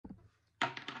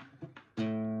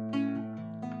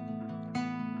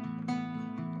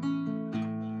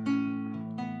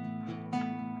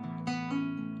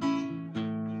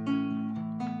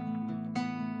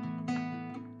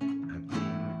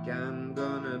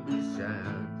be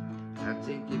sad. I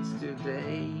think it's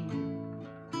today.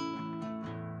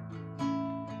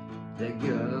 The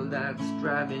girl that's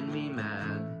driving me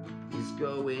mad is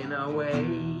going away.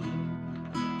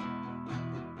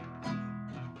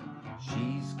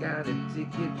 She's got a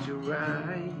ticket to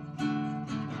ride.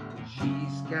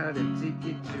 She's got a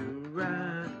ticket to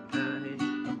ride.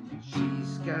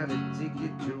 She's got a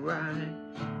ticket to ride.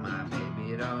 My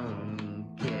baby don't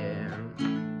care.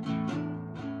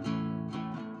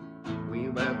 We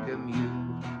welcome you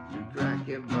to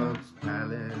Crackerbox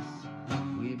Palace.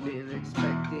 We've been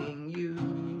expecting you.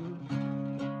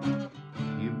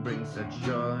 You bring such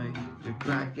joy to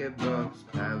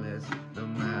Crackerbox Palace, no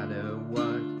matter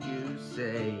what you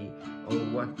say or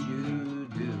what you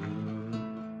do.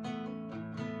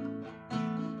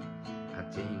 I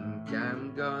think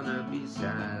I'm gonna be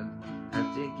sad. I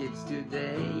think it's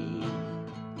today.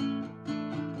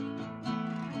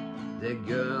 The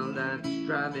girl that's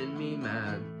driving me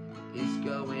mad is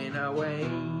going away.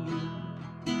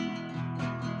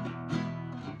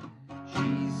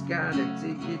 She's got a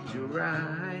ticket to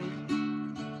ride.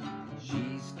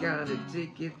 She's got a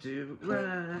ticket to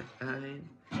ride.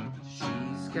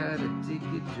 She's got a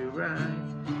ticket to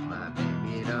ride. My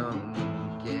baby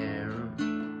don't care.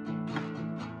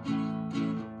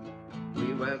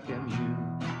 We welcome you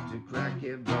to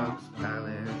Crackerbox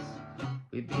Palace.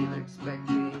 We've been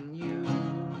expecting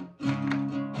you.